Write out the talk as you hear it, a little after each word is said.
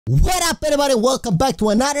What up, everybody? Welcome back to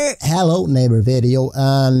another Hello Neighbor video.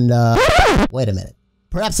 And wait a minute,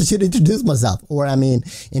 perhaps I should introduce myself, or I mean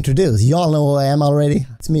introduce. Y'all know who I am already.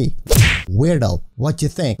 It's me, Weir-Doh. What you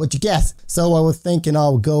think? What you guess? So I was thinking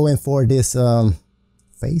I'll go in for this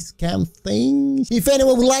face cam thing. If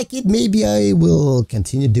anyone would like it, maybe I will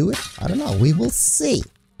continue to do it. I don't know, we will see.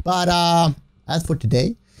 But as for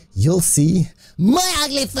today, you'll see my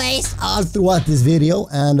ugly face all throughout this video,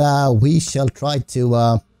 and we shall try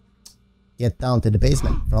to get down to the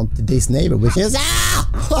basement from today's neighbor, which is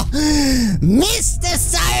Mr.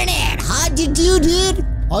 Siren Head. How'd you do, dude?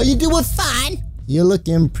 Are you doing fine? You're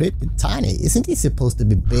looking pretty tiny. Isn't he supposed to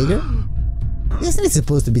be bigger? Isn't he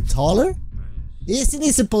supposed to be taller? Isn't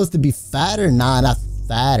he supposed to be fatter? Nah, not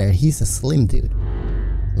fatter. He's a slim dude.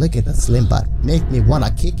 Look at that slim butt. Make me wanna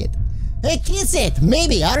kick it. Hey, kiss it!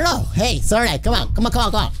 Maybe, I don't know. Hey, Siren Head, come on. Come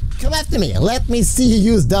after me. Let me see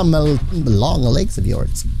you use them long legs of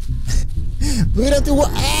yours. We don't do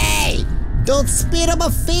what? Hey! Don't spit on my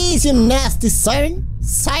face, you nasty siren!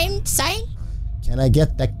 Siren? Can I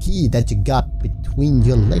get the key that you got between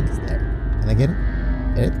your legs there? Can I get it?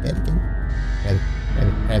 Get it.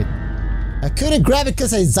 Grab it. I couldn't grab it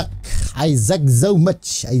because I zuck so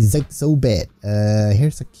much. I zuck so bad.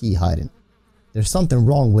 Here's a key hiding. There's something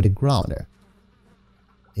wrong with the ground there.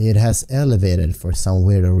 It has elevated for some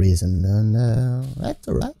weird reason. And that's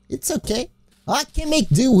alright. It's okay. I can make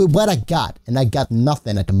do with what I got, and I got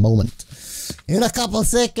nothing at the moment. In a couple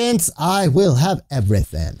seconds, I will have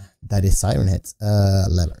everything. That is Siren Head's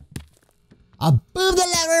lever. I moved the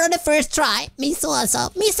lever on the first try. Me so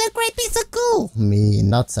awesome. Me so great. Me so cool. Me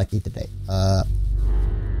not sucky today.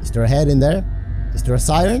 Is there a head in there? Is there a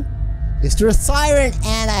siren? Is there a siren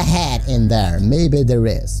and a head in there? Maybe there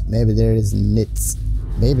is. Maybe there is nits.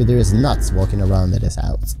 Maybe there is nuts walking around at this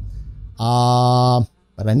house.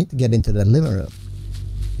 But I need to get into the living room.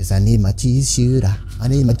 Because I need my cheese shooter. I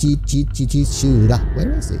need my cheese shooter.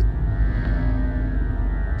 Where is he?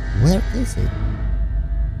 Where is he?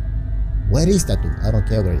 Where is that dude? I don't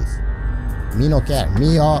care where he is. Me no care.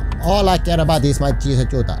 Me all I care about is my cheese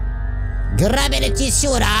shooter. Grab me the cheese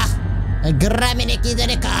shooter. And grab me the keys in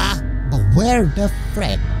the car. But where the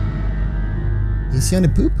frick? Is he on the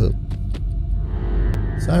poo-poo?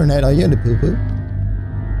 Siren Head, are you on the poo-poo?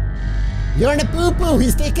 You're in the poo-poo!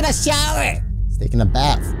 He's taking a shower! He's taking a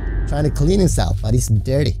bath. Trying to clean himself, but he's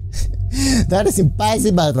dirty. That is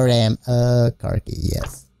impossible for him. Car key,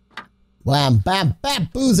 yes. Wham, bam, bam,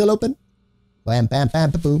 boozle open. Wham, bam,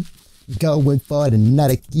 bam, boom. Going for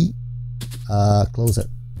another key. Close it.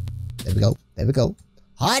 There we go.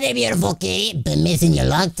 Hi there, beautiful key. Been missing you a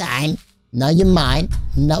long time. Now you're mine.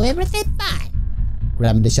 Now everything's fine.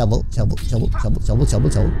 Grab the shovel.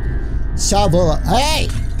 Shovel. Hey!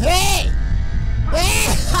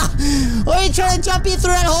 Are you trying to jump in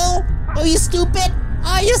through that hole? Are you stupid?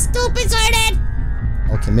 Are you stupid, Siren Head?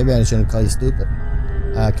 Okay, maybe I shouldn't call you stupid.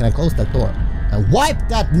 Can I close that door? And wipe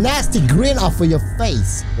that nasty grin off of your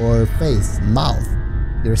face. Or mouth.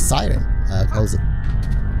 You're a siren. Close it.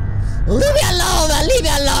 Leave me alone, man! Leave me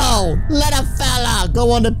alone! Let a fella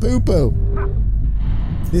go on the poo-poo.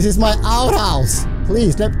 This is my outhouse.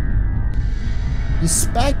 Please, you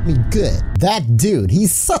spanked me good. That dude,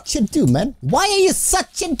 he's such a dude, man. Why are you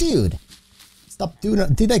such a dude? Stop doing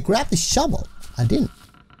it. Did I grab the shovel? I didn't.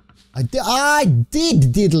 I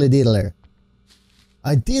did diddly diddler.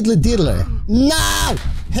 No!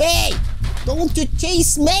 Hey! Don't you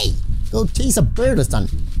chase me! Go chase a bird or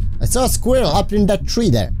something. I saw a squirrel up in that tree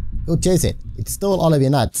there. Go chase it. It stole all of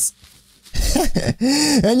your nuts.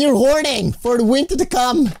 And you're hoarding for the winter to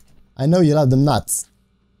come. I know you love the nuts.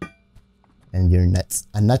 And you're nuts.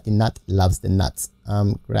 A nutty nut loves the nuts.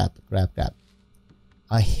 Grab.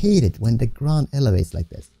 I hate it when the ground elevates like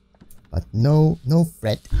this. But no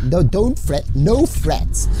fret. No, don't fret. No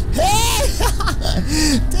frets. Hey!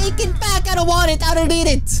 Take it back. I don't want it. I don't need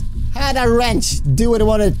it. Had a wrench. Do what I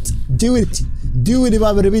want it. Do it if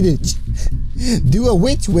I would have it. Do a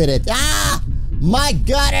witch with it. Ah! My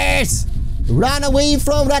gutters! Run away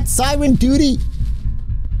from that siren duty.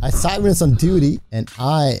 I siren's on duty, and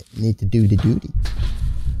I need to do the duty.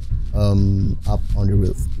 Up on the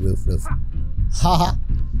roof. Haha.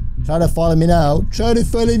 Try to follow me now.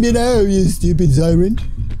 You stupid siren.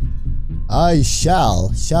 I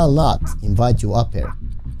shall not invite you up here.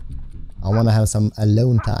 I want to have some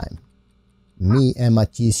alone time. Me and my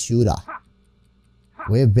cheese shooter.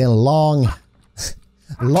 We've been long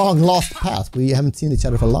lost paths. We haven't seen each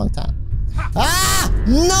other for a long time. Ah!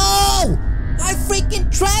 No! I freaking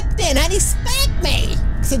trapped him and he spanked me!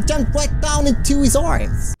 Because I jumped right down into his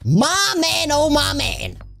arms. My man, oh my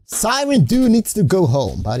man! Siren dude needs to go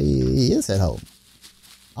home, but he is at home.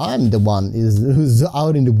 I'm the one who's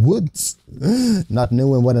out in the woods, not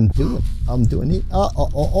knowing what I'm doing. I'm doing it.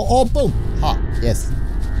 Oh, boom. Ah, yes.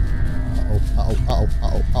 Uh-oh.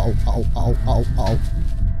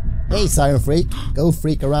 Hey, Siren Freak. Go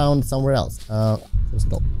freak around somewhere else. Close the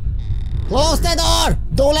door. Close the door!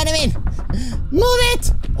 Don't let him in! Move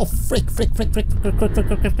it! Oh, frick.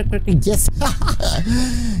 Yes.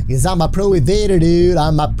 Because I'm a pro evader, dude.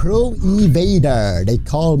 I'm a pro evader. They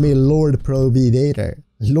call me Lord Pro Evader.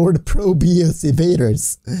 Lord Pro BS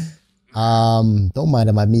Evaders. Don't mind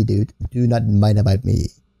about me, dude. Do not mind about me.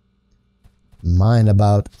 Mind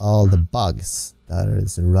about all the bugs that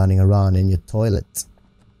is running around in your toilet.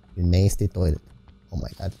 Your nasty toilet. Oh my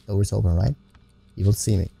god, the door's open, right? You will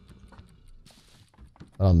see me.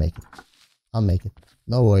 But I'll make it. I'll make it.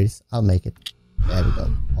 No worries, I'll make it. There we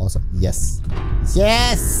go. Awesome. Yes.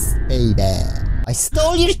 Yes, baby. I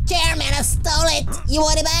stole your chair, man. I stole it. You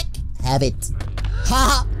want it back? Have it.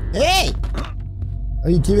 Haha. Hey! Are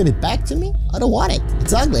you giving it back to me? I don't want it.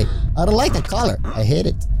 It's ugly. I don't like the color. I hate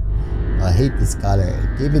it. I hate this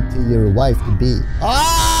color. Give it to your wife to be.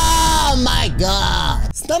 Oh my god!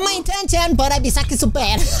 It's not my intention, but I'd be sucking so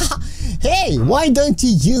bad. Hey, why don't you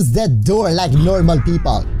use that door like normal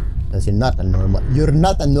people? Because you're not a normal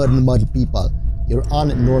people. You're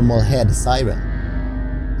on normal head siren.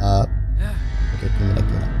 Okay, give me the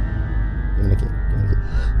key. Give me the key.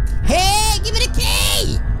 Hey, give me the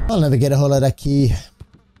key! I'll never get a hold of that key.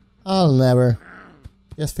 I'll never.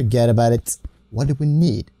 Just forget about it. What do we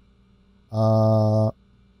need? We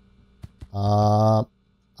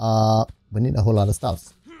need a whole lot of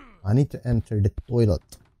stuff. I need to enter the toilet.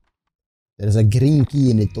 There's a green key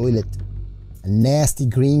in the toilet. A nasty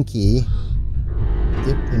green key.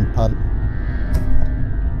 Dipped in puddle.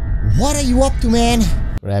 What are you up to, man?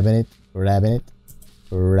 Grabbing it.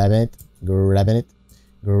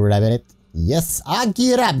 Yes, I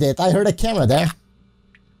grabbed it. I heard a camera there.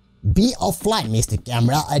 Be offline, Mr.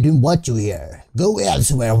 Camera. I don't want you here. Go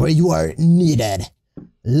elsewhere where you are needed.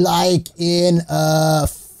 Like in a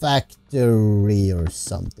factory or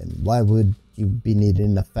something. Why would you be needed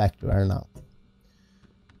in a factory right now?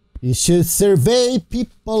 You should survey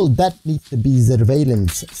people that need to be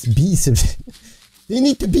surveillance. They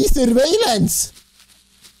need to be surveillance.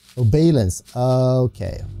 Surveillance.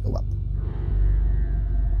 Okay, go up.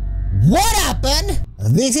 What happened?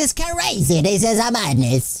 This is crazy. This is a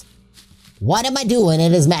madness. What am I doing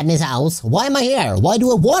in this madness house? Why am I here? Why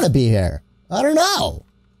do I want to be here? I don't know.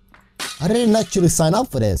 I didn't actually sign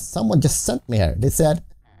up for this. Someone just sent me here. They said,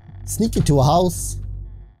 sneak into a house,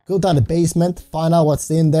 go down the basement, find out what's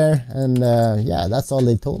in there, and yeah, that's all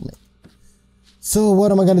they told me. So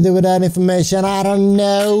what am I gonna do with that information? I don't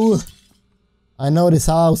know. I know this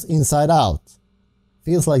house inside out.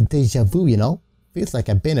 Feels like deja vu, you know? Feels like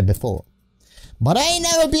I've been here before. But I ain't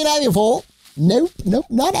never been here before. Nope,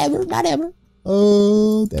 not ever.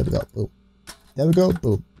 Oh, there we go, boom. There we go,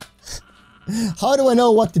 boom. How do I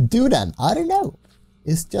know what to do then? I don't know.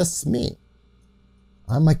 It's just me.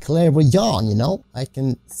 I'm a clairvoyant, you know? I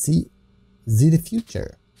can see the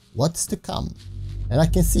future. What's to come. And I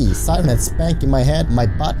can see Siren Head spanking my head, my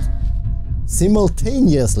butt.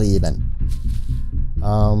 Simultaneously even.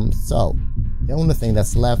 So, the only thing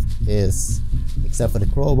that's left is, except for the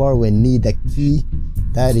crowbar, we need a key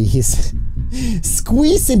that is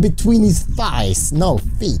squeezing between his thighs. No,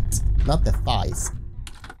 feet. Not the thighs.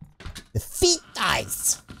 The feet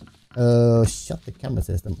thighs. Shut the camera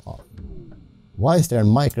system off. Why is there a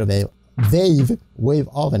microwave wave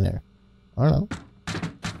oven there? I don't know.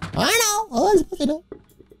 Oh, I'm supposed to do.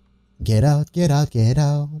 Get out.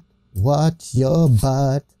 Watch your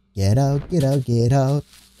butt. Get out.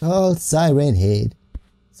 Call Siren Head.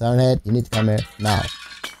 Siren Head, you need to come here now.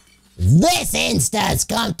 This instance,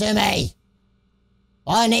 come to me.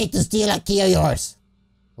 I need to steal a key of yours.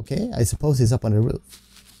 Okay, I suppose he's up on the roof.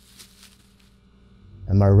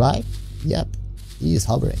 Am I right? Yep, he is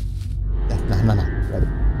hovering. No. Grab it.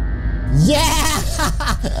 Yeah!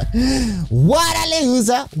 What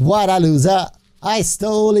a loser. I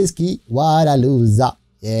stole his key. What a loser.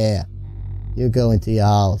 Yeah. You go into your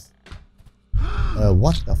house.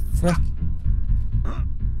 What the frick?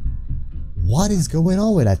 What is going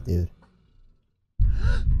on with that dude?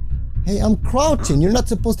 Hey, I'm crouching. You're not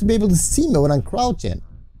supposed to be able to see me when I'm crouching.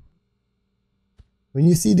 When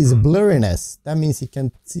you see this blurriness, that means you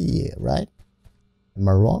can't see it, right? Am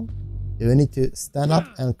I wrong? Do I need to stand up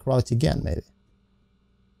and crouch again, maybe?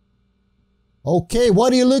 Okay,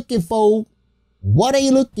 what are you looking for?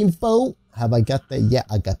 Have I got that? Yeah,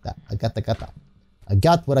 I got that. I got that. I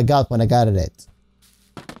got what I got when I got it.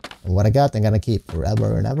 And what I got, I'm gonna keep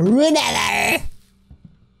forever and ever and ever.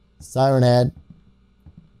 Siren Head.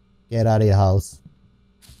 Get out of your house.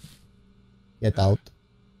 Get out.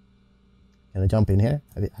 Can I jump in here?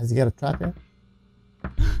 Has he got a trap here?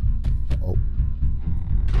 Oh.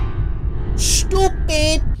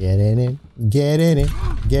 Stupid! Get in. Get in.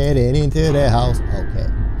 Get into the house. Okay.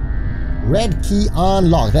 Red key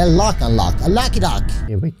unlocked. Red lock unlocked. A lucky lock.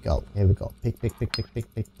 Here we go. Here we go. Pick. Pick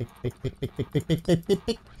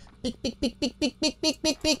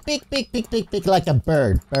like a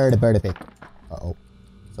bird. Bird pick. Uh-oh.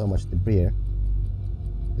 So much debris here.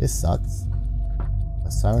 This sucks. The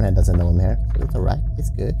Siren Head doesn't know I'm here, so it's alright. It's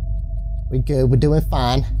good. We're good. We're doing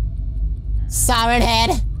fine. Siren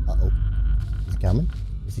Head! Uh-oh. Is he coming?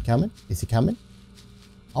 Is he coming? Is he coming?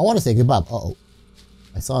 I want to say goodbye. Uh-oh.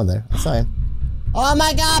 I saw him there. I saw him. Oh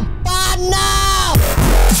my god! Oh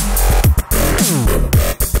no!